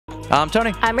I'm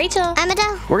Tony. I'm Rachel. I'm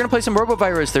Adele. We're going to play some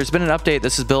Robovirus. There's been an update.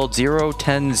 This is build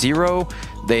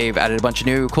 0.10.0. They've added a bunch of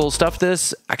new cool stuff to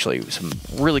this. Actually, some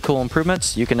really cool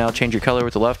improvements. You can now change your color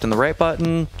with the left and the right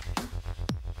button.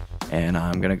 And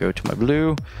I'm going to go to my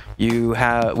blue.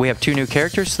 We have two new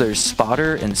characters. There's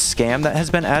Spotter and Scam that has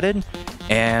been added.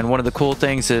 And one of the cool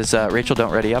things is, Rachel,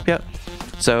 don't ready up yet.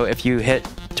 So if you hit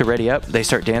to ready up, they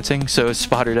start dancing. So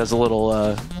Spotter does a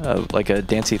little, like a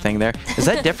dancey thing there. Is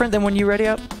that different than when you ready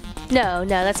up? No,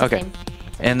 that's the same.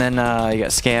 And then you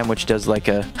got Scam, which does like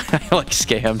I like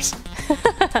scams.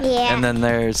 Yeah. And then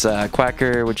there's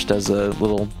Quacker, which does a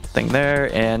little thing there.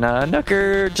 And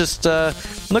Nooker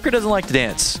Nooker doesn't like to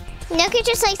dance. Nooker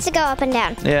just likes to go up and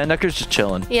down. Yeah, Nooker's just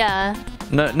chilling. Yeah.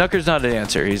 Nooker's not a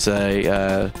dancer. He's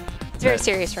a it's very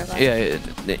serious robot. Yeah,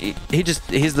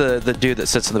 he's the dude that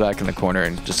sits in the back in the corner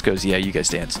and just goes, yeah, you guys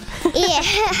dance.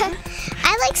 Yeah.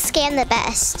 I like Scam the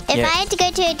best. If I had to go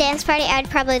to a dance party, I would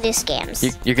probably do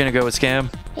Scams. You're gonna go with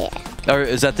Scam? Yeah. Or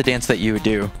is that the dance that you would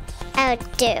do? I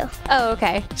would do. Oh,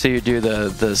 okay. So you do the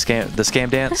scam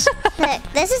dance? Look,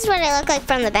 this is what I look like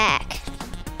from the back.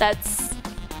 That's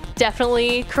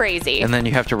definitely crazy. And then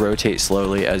you have to rotate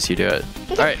slowly as you do it.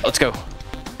 All right, let's go.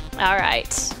 All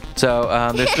right.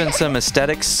 So there's been some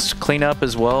aesthetics cleanup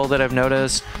as well that I've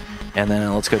noticed. And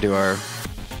then let's go do our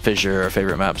fissure, our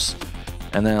favorite maps.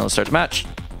 And then let's start the match.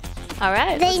 All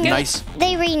right. Nice.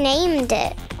 They renamed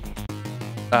it.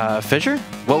 Fissure?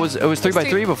 It was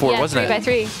 3x3 before, wasn't it?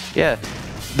 3x3. Yeah.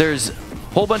 There's a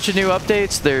whole bunch of new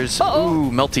updates. There's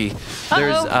ooh, melty.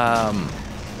 There's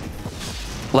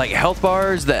like health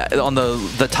bars that on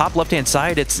the top left-hand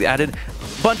side. It's added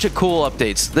a bunch of cool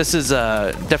updates. This is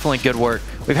definitely good work.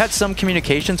 We've had some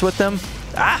communications with them.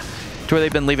 To where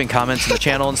they've been leaving comments in the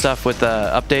channel and stuff with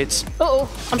updates. I'm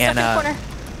stuck in the corner.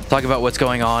 Talk about what's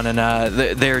going on, and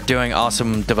they're doing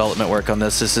awesome development work on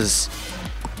this. This is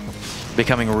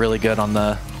becoming really good on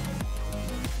the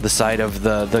side of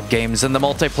the games and the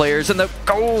multiplayers and the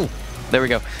there we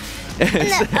go.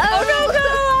 Oh no,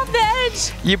 off the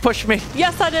edge. You pushed me.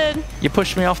 Yes, I did. You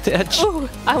pushed me off the edge. Ooh,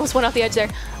 I almost went off the edge there.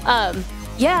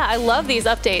 Yeah, I love these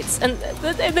updates, and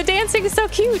the dancing is so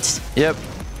cute. Yep.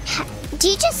 Do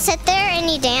you just sit there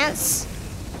and you dance?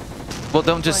 Well,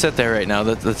 don't just sit there right now.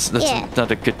 That's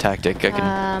not a good tactic. I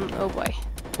can. Oh boy.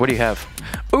 What do you have?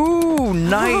 Ooh,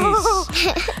 nice.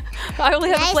 I only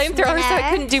have a flamethrower, so I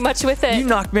couldn't do much with it. You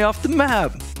knocked me off the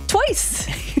map. Twice.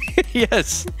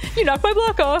 Yes. You knocked my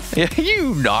block off. Yeah,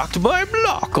 you knocked my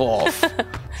block off.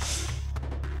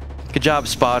 Good job,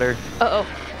 Spotter. Uh-oh.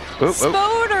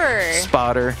 Spotter.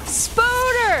 Spotter.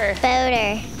 Spotter.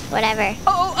 Boater. Whatever.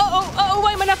 Oh,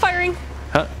 why am I not firing?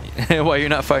 Huh? Why you're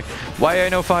not fire? Why I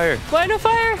no fire? Why no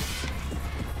fire?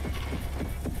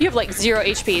 You have like 0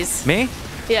 HPs. Me?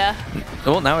 Yeah.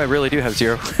 Well, now I really do have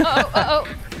 0. Uh-oh.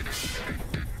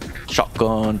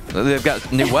 Shotgun. They've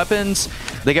got new weapons.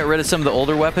 They got rid of some of the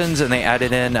older weapons and they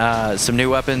added in some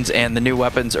new weapons, and the new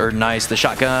weapons are nice. The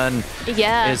shotgun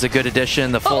is a good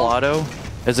addition. The full auto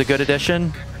is a good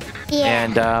addition.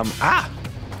 Yeah.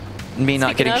 And me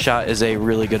not getting shot is a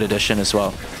really good addition as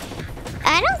well.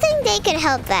 I don't think they could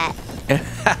help that.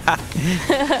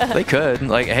 They could.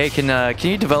 Like, hey, can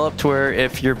you develop to where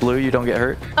if you're blue, you don't get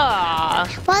hurt? Aww.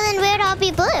 Well, then we'd all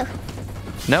be blue.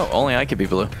 No, only I could be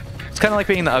blue. It's kind of like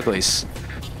being the uglies.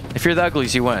 If you're the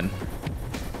uglies, you win.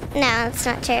 No, that's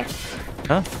not true.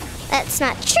 Huh? That's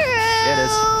not true. Yeah, it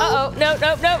is. Uh-oh. No.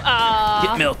 Aww.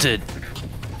 Get melted.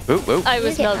 Ooh. I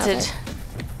was melted.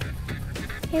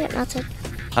 You get melted.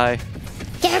 Hi.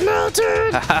 Get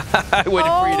melted! I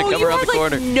waited for you to come around the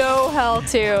corner. You had, like, no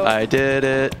health, too. I did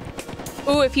it.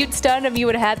 Ooh, if you'd stunned him, you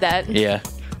would have had that. Yeah.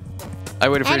 I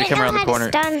waited for you to come around the corner.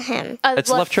 I didn't know how to stun him. It's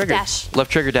left trigger. Dash.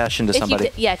 Left trigger dash into somebody.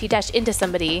 If you dash into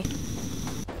somebody.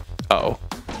 Uh-oh.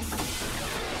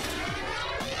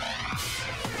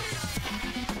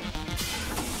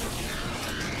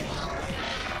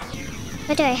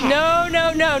 What do I have?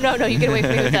 No. You get away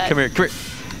from me with that. Come here.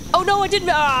 Oh, no, I didn't.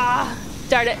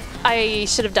 Darn it. I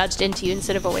should have dodged into you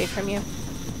instead of away from you.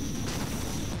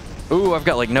 Ooh, I've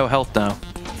got like no health now.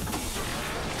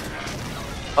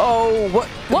 Oh, what?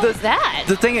 What was that?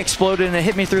 The thing exploded and it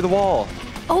hit me through the wall.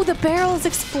 Oh, the barrels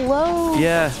explode.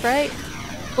 Yeah. That's right.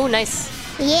 Oh, nice.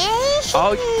 Yay!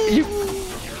 Oh, you.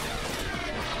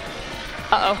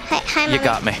 Uh-oh. Hi, Mommy. You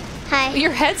got me. Hi.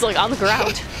 Your head's like on the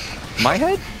ground. My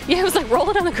head? Yeah, it was like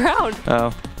rolling on the ground.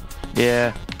 Oh,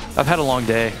 yeah. I've had a long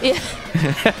day. Yeah.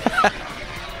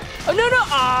 Oh, no.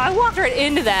 I walked right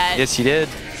into that. Yes, you did.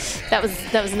 That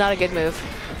was not a good move.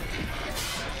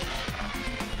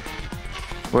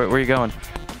 Where are you going?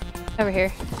 Over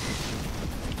here.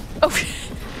 Oh.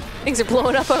 Things are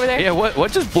blowing up over there. Yeah,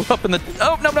 what just blew up in the...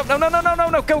 Oh, no, no, no, no, no, no, no,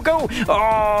 no, go.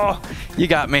 Oh, you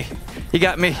got me. You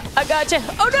got me. I gotcha.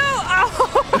 Oh, no.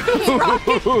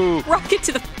 Oh, rocket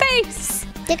to the face.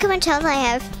 Look how much health I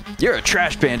have. You're a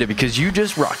trash panda because you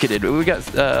just rocketed. We got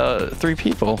 3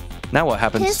 people. Now what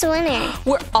happens? Who's the winner?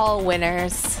 We're all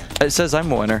winners. It says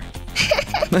I'm a winner.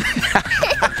 Blue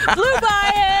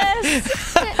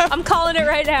bias. I'm calling it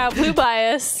right now. Blue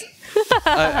bias.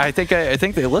 I think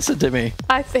they listened to me.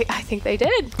 I think they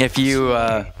did. If you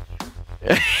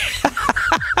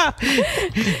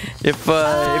if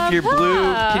you're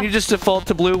blue, can you just default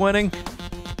to blue winning?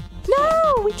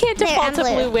 No, we can't default to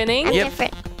blue winning. I'm Yep.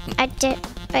 different. I did.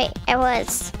 Wait, I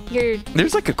was.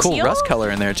 There's like a cool Teal? rust color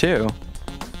in there too.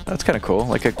 That's kind of cool,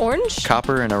 like a Orange?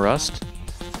 copper and a rust.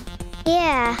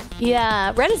 Yeah.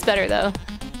 Yeah, red is better though.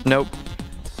 Nope.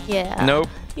 Yeah. Nope.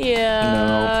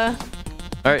 Yeah.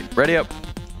 All right, ready up.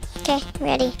 Okay,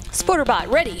 ready.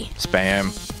 Sporterbot, ready.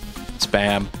 Spam.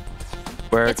 Spam.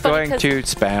 We're It's funny going to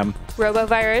spam.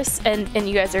 Robovirus, and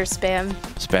you guys are spam.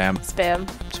 Spam. Spam.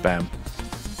 Spam.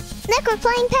 Look, we're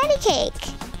playing patty cake.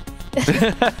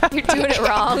 You're doing it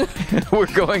wrong.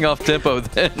 We're going off tempo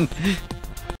then.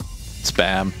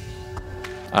 Spam.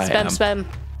 I am. Spam.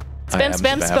 I am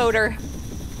Spam, spoder.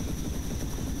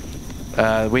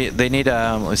 They need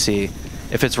let's see.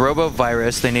 If it's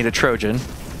Robovirus, they need a Trojan.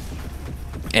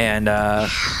 And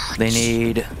they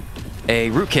need a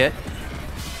rootkit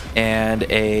and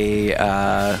a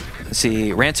let's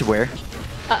see, ransomware.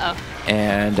 Uh-oh.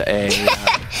 And a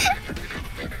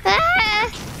Ah!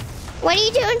 What are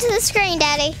you doing to the screen,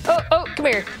 Daddy? Oh, come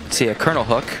here. let's see, a kernel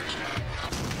hook.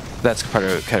 That's part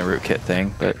of a kind of rootkit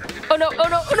thing, but Oh no.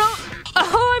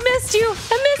 Oh, I missed you.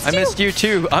 I missed you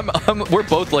too. We're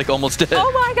both like almost dead.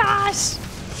 Oh my gosh.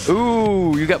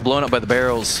 Ooh, you got blown up by the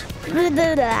barrels.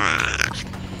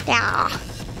 Yeah.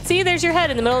 See, there's your head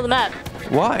in the middle of the map.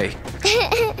 Why?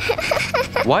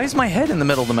 Why is my head in the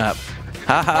middle of the map?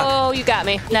 Haha. Oh, you got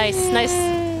me. Nice.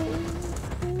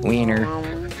 Wiener.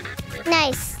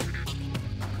 Nice.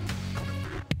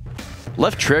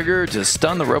 Left trigger to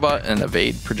stun the robot and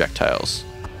evade projectiles.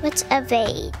 What's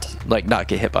evade? Like not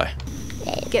get hit by.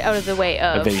 Get out of the way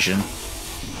of. Evasion.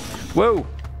 Whoa!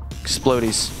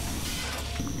 Explodies.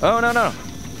 Oh, no.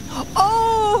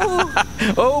 Oh!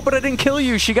 Oh, but I didn't kill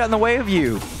you. She got in the way of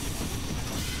you.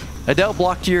 Adele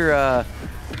blocked your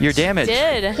damage.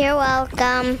 Did. You're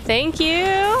welcome. Thank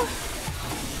you.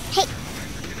 Hey.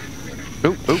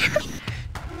 Oop.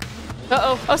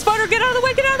 Uh-oh. Oh, Spoder, get out of the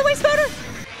way. Get out of the way, Spoder.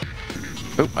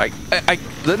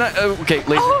 Okay,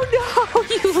 laser. Oh, no.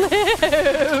 You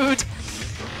lived.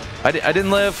 I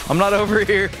didn't live. I'm not over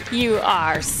here. You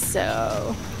are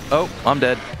so. Oh, I'm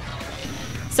dead.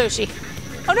 So she.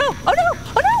 Oh, no. What?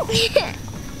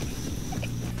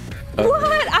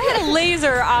 I had a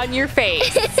laser on your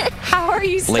face. How are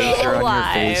you still Laser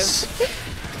alive? on your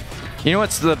face. You know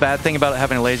what's the bad thing about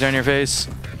having a laser on your face?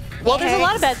 Well, there's a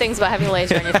lot of bad things about having a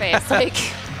laser on your face. Like,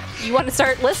 you want to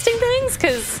start listing things?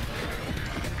 Because...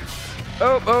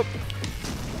 Oh.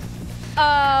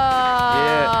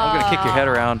 Yeah, I'm gonna kick your head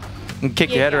around. Your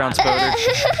head around, Spoder.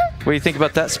 What do you think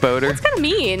about that, Spoder? That's kind of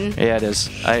mean. Yeah, it is.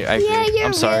 I agree. Yeah, you're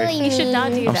I'm sorry. really You should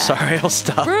not do I'm that. sorry. I'll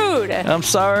stop. Rude. I'm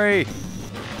sorry.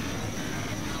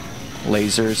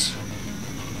 Lasers.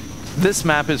 This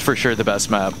map is for sure the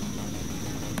best map.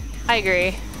 I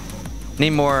agree.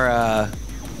 Need more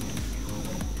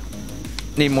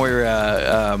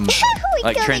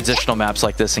like going transitional maps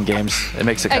like this in games. It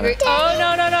makes it I kind agree. of. Oh,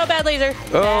 no. Bad laser.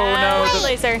 Oh Bad no!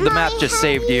 laser. The map just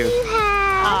saved you.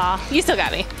 Aw, you still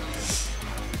got me.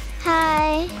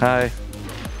 Hi. Hi.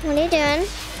 What are you doing?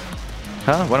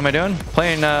 Huh? What am I doing?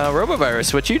 Playing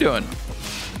Robovirus. What you doing?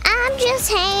 I'm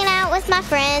just hanging out with my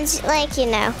friends, like, you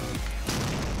know.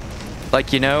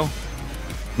 Like, you know?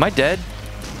 Am I dead?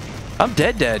 I'm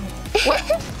dead.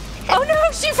 Oh,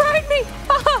 no. She fried me.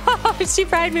 Oh, she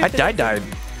fried me. I with the- died.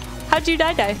 How'd you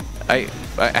die? I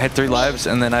had 3 lives,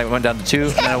 and then I went down to 2,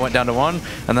 and then I went down to 1,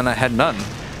 and then I had none.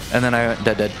 And then I went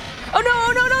dead. Oh, no.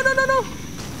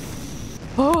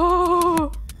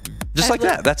 Oh. Just I like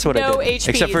that. That's what I no did. HPs.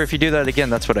 Except for if you do that again,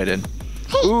 that's what I did.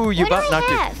 Hey, Ooh, you what do about I knocked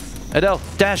have? it. Adele,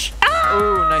 dash.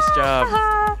 Ooh, nice job.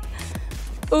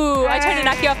 Ooh, I tried to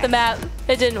knock you off the map.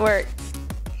 It didn't work.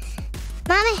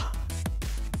 Mommy.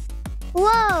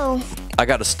 Whoa. I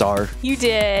got a star. You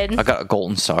did. I got a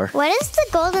golden star. What does the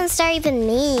golden star even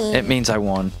mean? It means I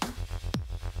won.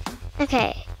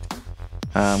 Okay.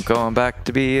 I'm going back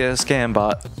to be a scam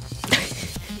bot.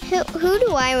 Who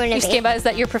do I want to Your be? scam bot, is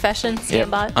that your profession? Scam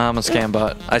bot? I'm a scam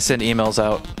bot. I send emails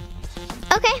out.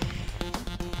 Okay.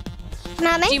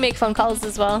 Mommy? Do you make phone calls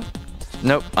as well?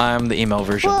 Nope, I'm the email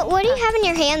version. Well, what do you have in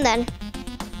your hand then?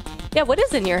 Yeah, what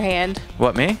is in your hand?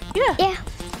 What, me? Yeah. Yeah.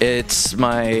 It's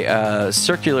my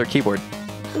circular keyboard.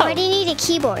 Why do you need a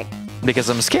keyboard? Because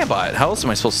I'm a scam bot. How else am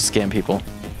I supposed to scam people?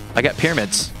 I got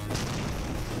pyramids.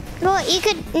 Well, you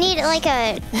could need like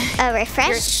a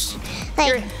refresh.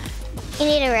 Like you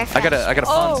need a refresh. I got a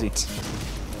Ponzi.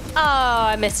 Oh,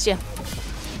 I missed you.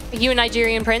 Are you a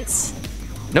Nigerian prince?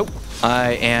 Nope.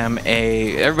 I am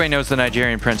everybody knows the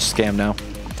Nigerian prince scam now.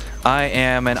 I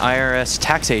am an IRS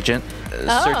tax agent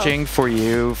searching for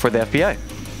you for the FBI.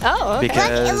 Oh, okay.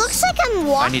 Because it looks like I'm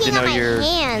walking to know on my your-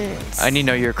 hands. I need to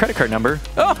know your credit card number.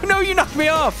 Oh, no, you knocked me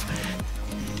off.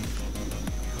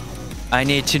 I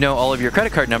need to know all of your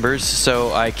credit card numbers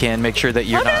so I can make sure that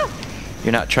you're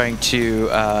not trying to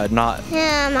not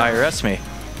IRS me.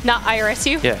 Not IRS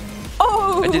you? Yeah.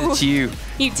 Oh. I did it to you.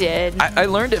 You did. I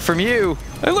learned it from you.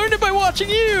 I learned it by watching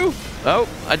you. Oh,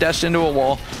 I dashed into a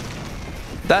wall.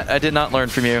 That I did not learn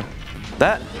from you.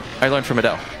 That I learned from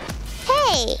Adele.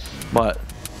 Hey. What?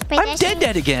 I'm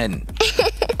dead again.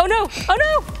 Oh no! Oh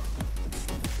no!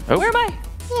 Oh. Where am I?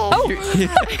 Oh,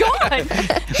 I'm gone.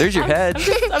 There's your head.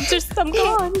 I'm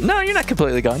gone. No, you're not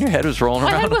completely gone. Your head was rolling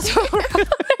My around. head was rolling around.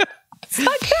 It's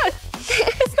not good.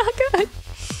 It's not good.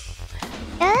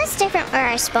 Oh, that's different where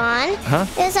I spawn. Huh?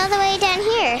 It was all the way down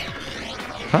here.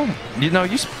 Huh? You know,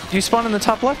 you spawn in the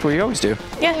top left where you always do.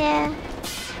 Yeah.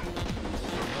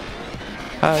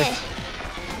 Hi.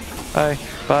 Hi.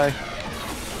 Bye.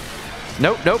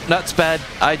 Nope, not spad.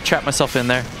 I trapped myself in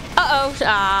there. Uh-oh.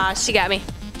 Ah, she got me.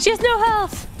 She has no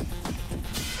health.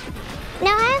 No,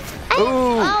 I have Ooh,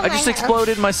 all I my just health.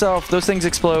 exploded myself. Those things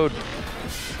explode.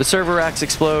 The server racks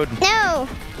explode. No.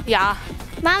 Yeah.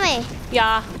 Mommy,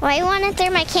 Yeah. why you want to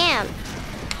through my camp?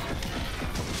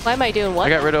 Why am I doing what? I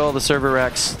got rid of all the server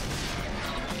racks.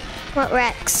 What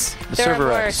Rex? The There are server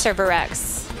more racks. server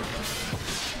racks.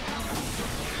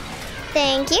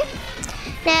 Thank you.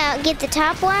 Now get the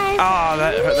top one. Oh,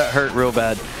 that hurt real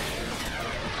bad.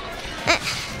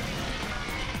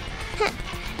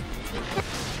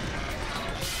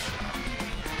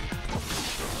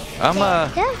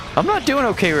 I'm not doing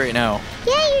okay right now.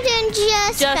 Yeah, you're doing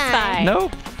just fine.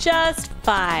 Nope. Just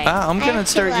fine. I'm I gonna have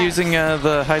two start left. using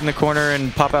the hide in the corner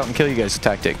and pop out and kill you guys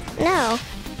tactic. No.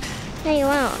 No, you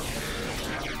won't.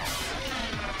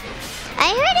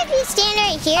 I heard if you stand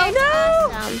right here, Oh, it's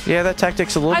no! awesome. Yeah, that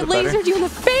tactic's a little I bit better. lasered you in the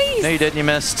face. No, you didn't. You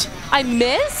missed. I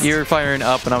missed? You were firing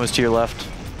up, and I was to your left.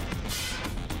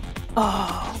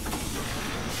 Oh.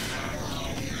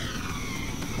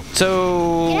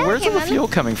 So, Get out where's here, all the Mommy. fuel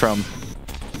coming from?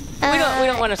 We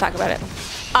don't want to talk about it.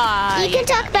 You can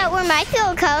talk about where my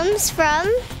fuel comes from.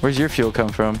 Where's your fuel come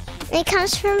from? It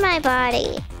comes from my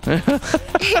body.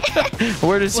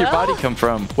 Where does your Well- body come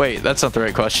from? Wait, that's not the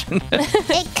right question.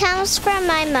 It comes from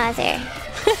my mother.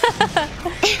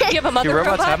 You have a mother Do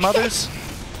robots robot? have mothers?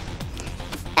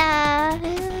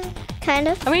 Kind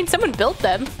of. I mean, someone built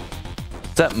them.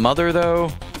 Is that mother though,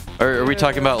 or are we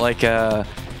talking about like the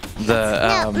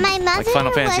No, my mother like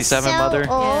Final Fantasy was VII so mother?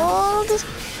 old.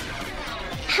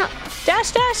 How,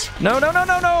 Dash, dash. No.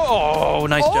 Oh,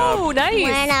 nice job. Oh, nice.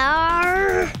 when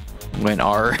our When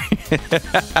R.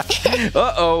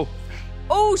 Uh-oh.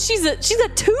 Oh, she's a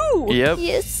 2. Yep.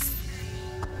 yes.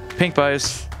 Pink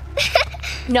bias.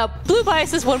 No, blue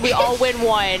bias is when we all win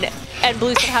one, and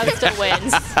blue somehow still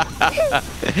wins.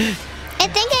 I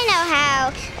think I know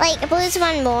how. Like blue's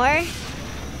won more,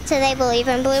 so they believe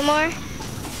in blue more.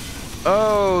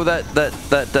 Oh, that died.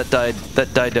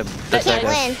 That died. They can't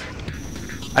win.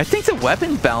 I think the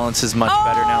weapon balance is much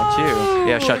better now too.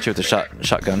 Yeah, I shot you with the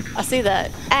shotgun. I see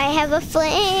that. I have a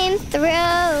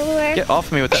flamethrower. Get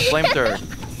off me with that flamethrower.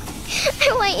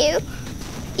 I want you.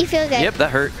 You feel good. Yep,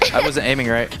 that hurt. I wasn't aiming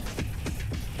right.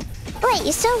 Wait,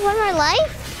 you still have one more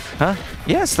life? Huh?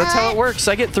 Yes, that's how it works.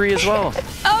 I get 3 as well.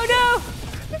 Oh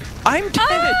no! I'm dead.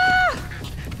 Ah!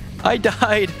 I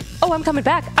died. Oh, I'm coming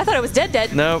back. I thought I was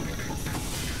dead. Nope.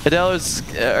 Adele,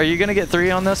 are you gonna get 3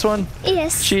 on this one?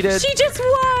 Yes. She did. She just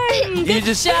won. You Good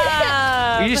just-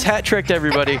 job. You just hat tricked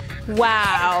everybody.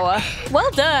 Wow.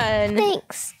 Well done.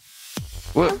 Thanks.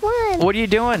 What, I won. what are you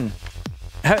doing?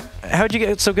 How'd you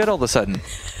get so good all of a sudden?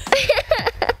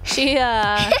 She's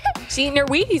eating her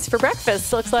Wheaties for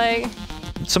breakfast. Looks like.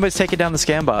 Somebody's taking down the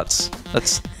scam bots.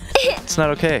 It's not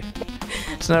okay.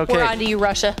 It's not okay. We're on to you,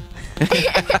 Russia.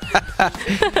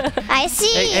 I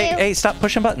see you. Hey, stop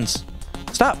pushing buttons.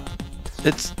 Stop.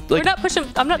 It's We're like not pushing.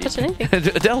 I'm not touching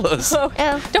anything. Adele's. Oh,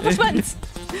 Oh. don't push buttons.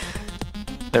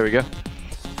 There we go.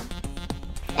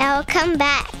 I'll come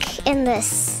back in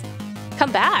this.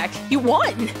 Come back. You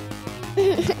won.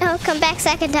 I'll come back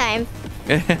second time.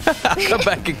 I'll come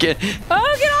back again.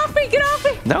 Oh, get off me! Get off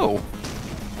me! No.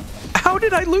 How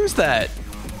did I lose that?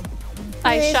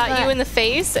 I Lose shot you what? in the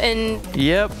face and...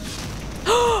 Yep.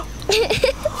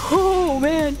 Oh,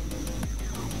 man.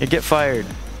 You get fired.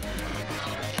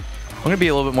 I'm going to be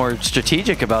a little bit more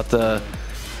strategic about the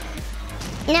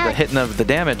No, hitting of the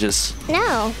damages.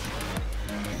 no.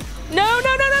 No.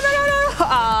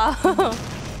 Ah.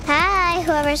 Hi,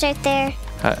 whoever's right there.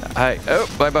 Hi. Oh,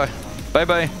 bye-bye.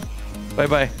 Bye-bye.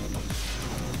 Bye-bye.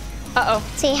 Uh-oh.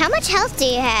 See, how much health do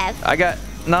you have? I got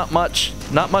not much.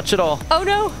 Not much at all. Oh,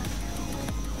 no.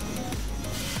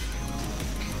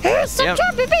 Stop Yep.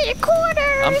 trying to be the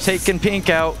quarters. I'm taking pink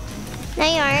out. No,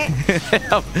 you aren't.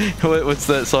 What's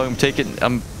that song?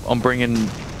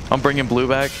 I'm bringing blue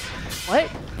back. What?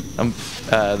 I'm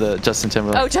the Justin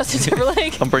Timberlake. Oh, Justin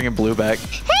Timberlake. I'm bringing blue back.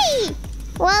 Hey,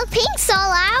 well, pink's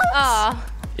all out. Aw.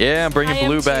 Yeah, I'm bringing I am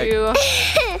blue back. too.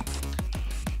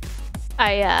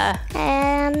 I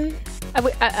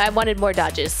wanted more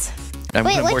dodges. I'm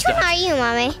Wait, putting more which one dots. are you,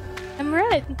 Mommy? I'm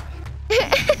red.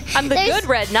 I'm the There's- good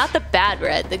red, not the bad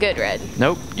red. The good red.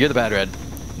 Nope, you're the bad red.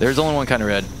 There's only one kind of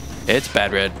red. It's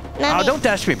bad red. Oh, Mommy. don't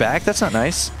dash me back. That's not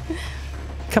nice.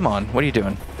 Come on, what are you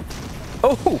doing?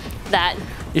 Oh, That.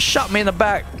 you shot me in the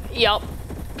back. Yup.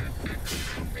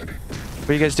 What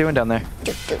are you guys doing down there?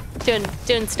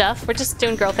 Doing stuff. We're just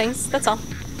doing girl things. That's all.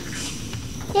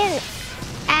 Yeah.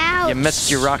 Ouch. You missed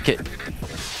your rocket.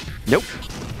 Nope.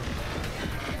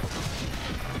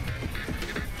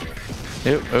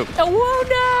 Nope. Oh. Oh, whoa,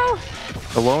 no.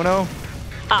 Awono?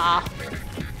 Ah.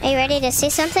 Are you ready to see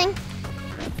something?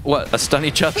 What? A stun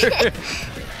each other?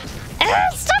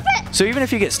 Stop it! So even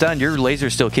if you get stunned, your laser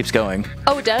still keeps going.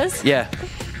 Oh, it does? Yeah.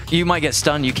 You might get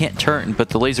stunned, you can't turn, but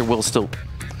the laser will still,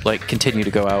 like, continue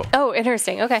to go out. Oh,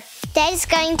 interesting. Okay. Dad's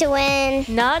going to win.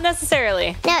 Not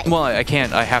necessarily. No, Well, I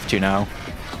can't. I have to now.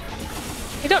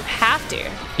 You don't have to.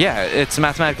 Yeah, it's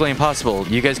mathematically impossible.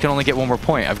 You guys can only get one more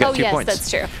point. I've got Oh, 2 yes, points. that's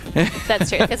true. That's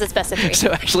true, because it's best of 3.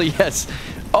 So actually, yes.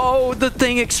 Oh, the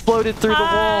thing exploded through the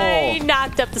I wall.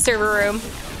 knocked up the server room.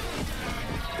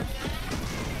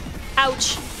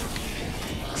 Ouch.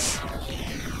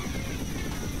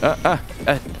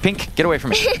 Pink, get away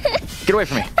from me. Get away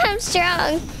from me. I'm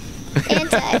strong.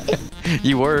 Anti.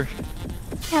 You were.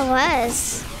 I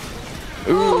was.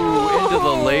 Ooh, into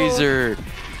the laser.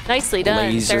 Nicely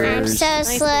done, sir. I'm Lasers. so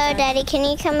Nicely slow, done. Daddy. Can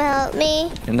you come help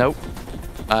me? Nope.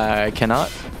 I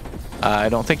cannot. I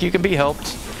don't think you can be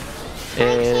helped.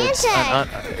 It's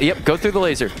yep, go through the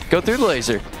laser. Go through the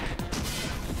laser.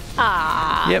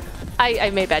 Ah. Yep.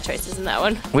 I made bad choices in that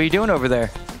one. What are you doing over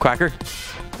there? Quacker?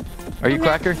 Are you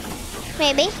Quacker?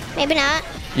 Maybe. Maybe not.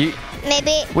 You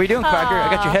Maybe. What are you doing, Quacker?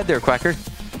 I got your head there, Quacker.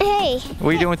 Hey. What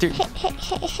are you doing with your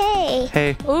Hey.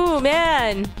 Hey. Ooh,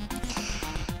 man.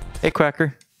 Hey,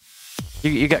 Quacker.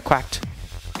 You got quacked.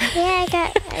 Yeah, I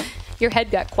got. Your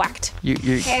head got quacked. You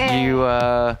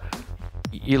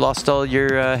lost all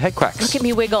your head quacks. Look at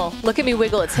me wiggle. Look at me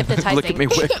wiggle. It's hypnotizing. Look at me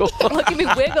wiggle. Look at me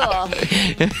wiggle.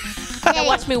 Now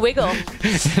watch me wiggle.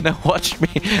 Now watch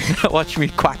me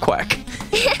quack quack.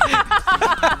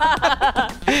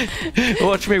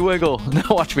 Watch me wiggle. Now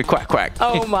watch me quack quack.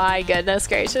 Oh my goodness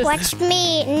gracious. Watch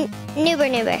me,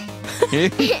 noober.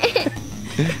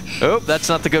 Oh, that's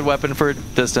not the good weapon for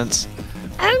distance.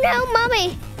 Oh no,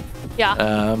 Mommy.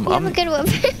 Yeah. You have a good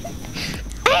weapon.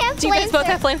 I have Do you guys both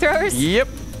have flamethrowers? Yep.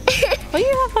 Well,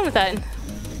 you have fun with that.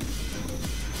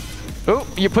 Oh,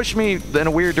 you pushed me in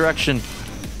a weird direction.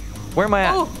 Where am I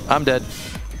at? Oh. I'm dead.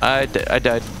 I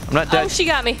died. I'm not dead. Oh, she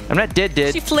got me. I'm not dead.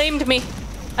 She flamed me.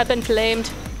 I've been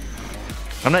flamed.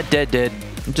 I'm not dead.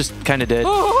 I'm just kind of dead.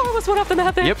 Oh, almost went off the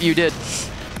map there. Yep, you did.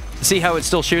 See how it's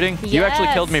still shooting? You actually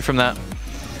Yes. killed me from that.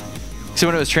 See,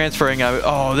 when it was transferring,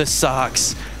 oh, this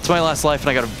sucks. It's my last life, and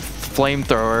I got a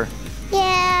flamethrower.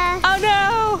 Yeah. Oh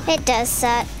no. It does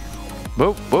suck.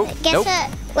 Whoa. Guess Nope. what?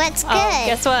 What's good? Oh,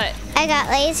 guess what? I got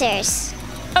lasers.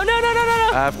 Oh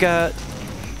no. I've got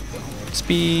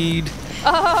speed.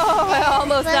 Oh, I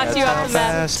almost knocked you That's off how the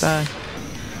map. Fast I...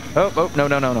 Oh, no.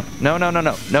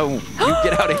 No, you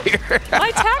get out of here.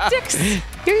 My tactics.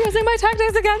 You're using my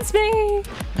tactics against me.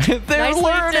 They're Nicely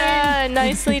learning. done.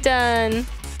 Nicely done.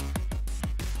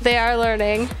 They are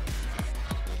learning.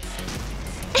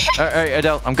 All right,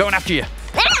 Adele, I'm going after you.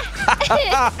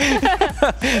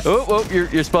 Oh,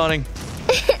 you're spawning.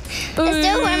 There's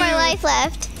still one more life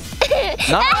left.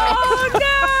 No. Oh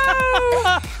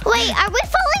no! Wait, are we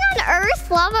falling on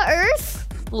Earth? Lava Earth?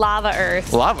 Lava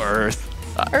Earth. Lava Earth.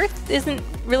 Earth isn't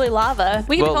really lava.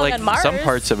 We can be Well, falling like on Mars. some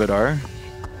parts of it are,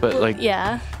 but like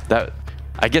Yeah. that.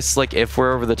 I guess like if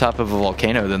we're over the top of a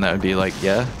volcano, then that would be like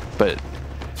yeah. But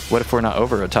what if we're not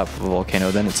over a top of a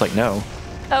volcano? Then it's like no.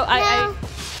 Oh, No.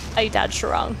 I dodged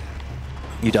wrong.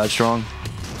 You dodged wrong.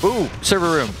 Ooh,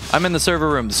 server room. I'm in the server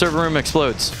room. The server room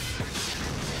explodes.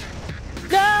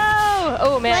 No!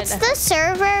 Oh, man. What's the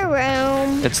server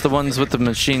room? It's the ones with the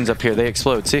machines up here. They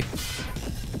explode. See?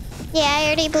 Yeah, I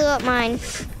already blew up mine.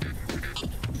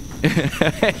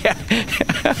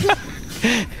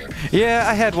 Yeah,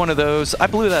 I had one of those. I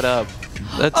blew that up.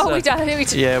 That's, Oh, we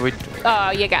died. Yeah,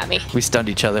 Oh, you got me. we stunned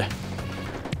each other.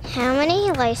 How many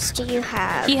lives do you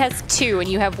have? He has 2 and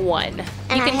you have 1. And You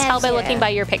I can have tell by 0. looking by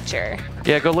your picture.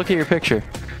 Yeah, go look at your picture.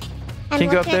 I'm Can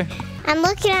you go up looking- there? I'm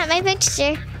looking at my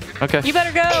picture. Okay. You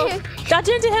better go. Dodge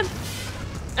into him.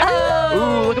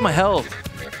 Oh. Ooh, look at my health.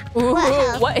 Ooh,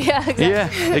 What? what? Yeah, exactly.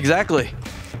 Yeah, exactly.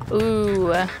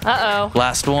 Ooh. Uh-oh.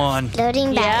 Last one.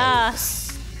 Loading Yeah. bags.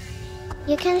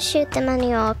 You can shoot them and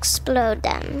you'll explode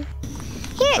them.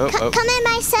 Here, Oh, oh. come in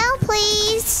my cell,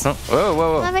 please. Oh, whoa,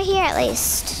 whoa, whoa. Over here, at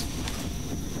least.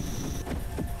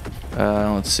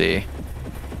 Let's see.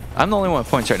 I'm the only one with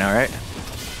points right now, right?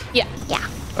 Yeah. Yeah.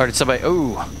 Or did somebody?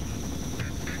 Ooh.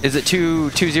 Is it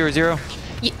 2-2-0-0?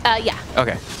 Yeah.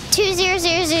 Okay.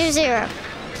 2-0-0-0-0.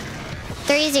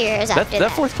 3 zeros That after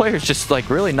that. fourth player's just like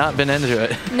really not been into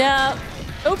it. No.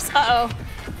 Oops. Uh-oh.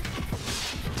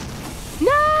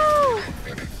 No!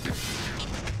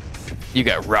 You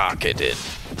got rocketed.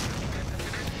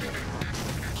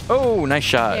 Oh, nice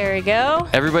shot. There we go.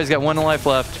 Everybody's got 1 life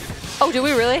left. Oh, do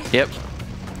we really? Yep.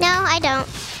 No, I don't.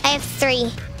 I have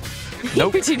 3.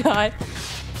 Nope. You do not.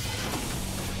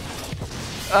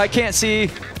 I can't see.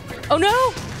 Oh,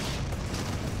 no!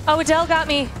 Oh, Adele got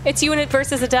me. It's you and it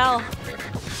versus Adele.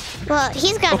 Well,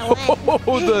 he's gonna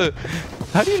win.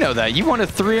 How do you know that? You won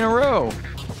 3 in a row.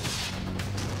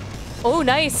 Oh,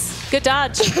 nice. Good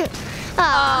dodge.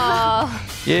 Aw.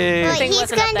 Oh. Yay. Well, thing he's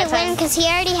wasn't up going that to win time. because he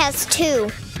already has 2.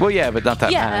 Well, yeah, but not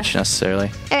that Yeah. match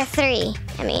necessarily. Or 3,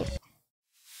 I mean.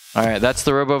 All right, that's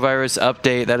the Robovirus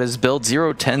update. That is build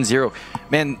 0.10.0.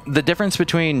 Man, the difference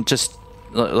between just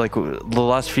like the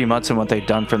last few months and what they've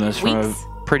done from this from Weeks?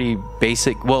 a pretty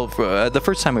basic. Well, for, the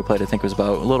first time we played, I think, was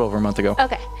about a little over a month ago.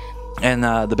 Okay. And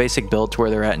the basic build to where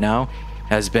they're at now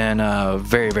has been a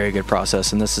very, very good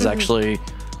process. And this is actually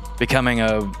becoming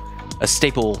a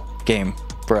staple game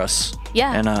for us.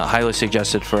 Yeah. And highly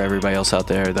suggested for everybody else out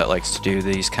there that likes to do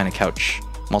these kind of couch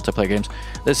multiplayer games.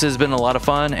 This has been a lot of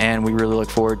fun, and we really look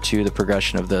forward to the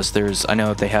progression of this. I know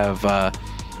that they have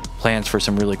plans for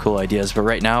some really cool ideas, but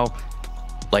right now,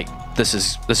 like this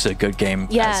is a good game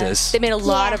as Yeah. is. They made a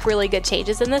lot Yeah. of really good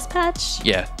changes in this patch.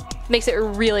 Yeah. Makes it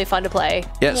really fun to play.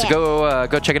 Yeah, so Yeah.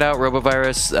 go check it out,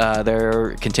 Robovirus.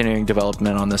 They're continuing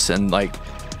development on this and like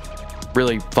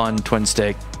really fun twin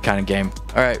stick kind of game.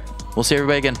 All right, we'll see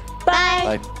everybody again.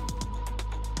 Bye. Bye.